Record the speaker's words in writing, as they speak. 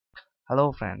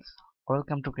Hello friends,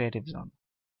 welcome to Creative Zone.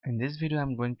 In this video I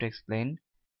am going to explain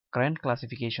current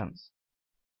classifications.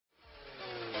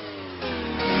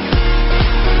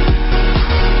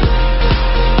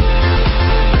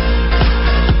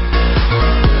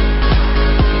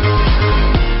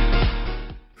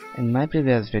 In my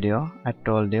previous video I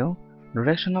told you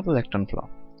direction of electron flow,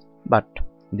 but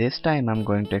this time I am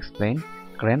going to explain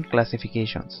current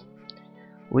classifications,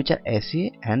 which are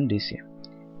AC and DC.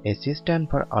 AC stand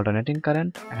for alternating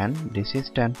current and DC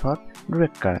stand for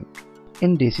direct current.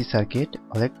 In DC circuit,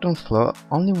 electrons flow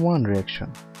only one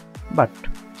direction, but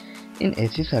in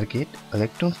AC circuit,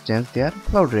 electrons change their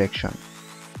flow direction.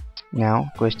 Now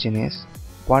question is,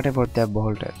 what about their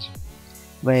voltage?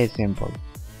 Very simple.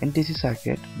 In DC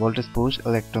circuit, voltage pushes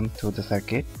electrons through the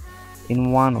circuit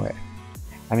in one way,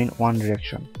 one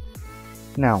direction.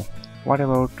 Now, what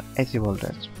about AC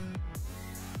voltage?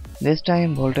 This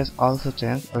time voltage also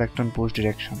changes electron push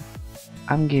direction.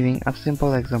 I'm giving a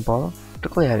simple example to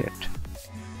clear it.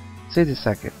 See this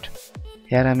circuit.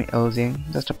 Here I'm using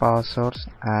just a power source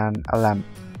and a lamp.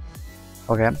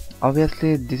 Okay,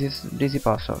 obviously this is DC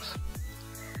power source.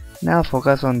 Now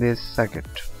focus on this circuit.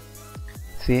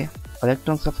 See,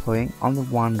 electrons are flowing only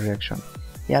one direction.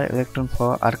 Here electron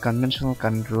flow or conventional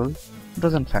current rule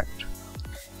doesn't fact.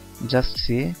 Just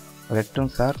see,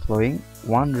 electrons are flowing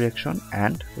one direction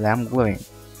and lamp glowing.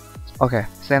 Okay,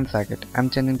 same circuit. I'm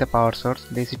changing the power source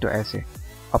DC to AC.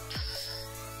 Oops.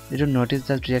 Did you notice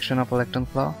the direction of electron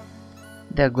flow?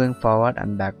 They are going forward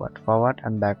and backward, forward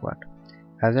and backward.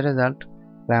 As a result,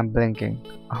 lamp blinking.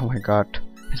 Oh my god,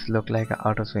 it looks like an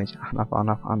auto switch. On off, on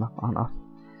off, on off, on off.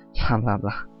 Blah blah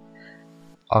blah.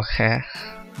 Okay,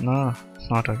 no,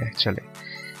 it's not okay actually.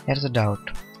 Here's a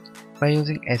doubt. We're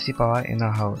using AC power in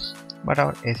our house, but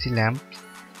our AC lamp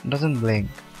doesn't blink.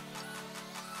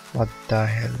 What the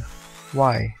hell?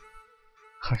 Why?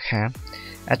 Okay,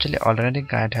 actually alternating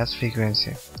current has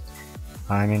frequency,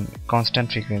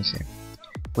 constant frequency,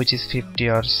 which is 50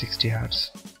 or 60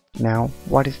 Hz. Now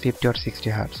what is 50 or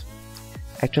 60 Hz?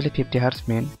 Actually 50 Hz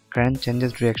mean current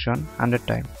changes direction 100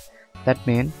 times. That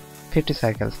means 50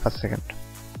 cycles per second.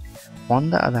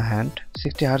 On the other hand,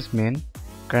 60 Hz mean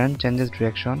current changes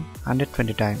direction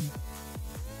 120 times.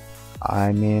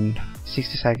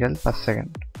 60 cycles per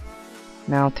second.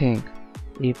 Now think,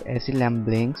 if AC lamp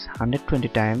blinks 120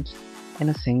 times in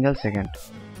a single second,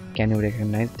 can you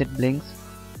recognize that blinks?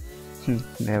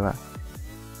 Never.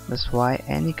 That's why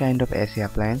any kind of AC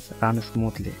appliance runs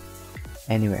smoothly.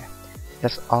 Anyway,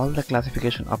 that's all the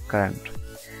classification of current.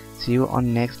 See you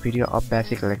on next video of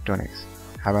basic electronics.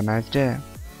 Have a nice day.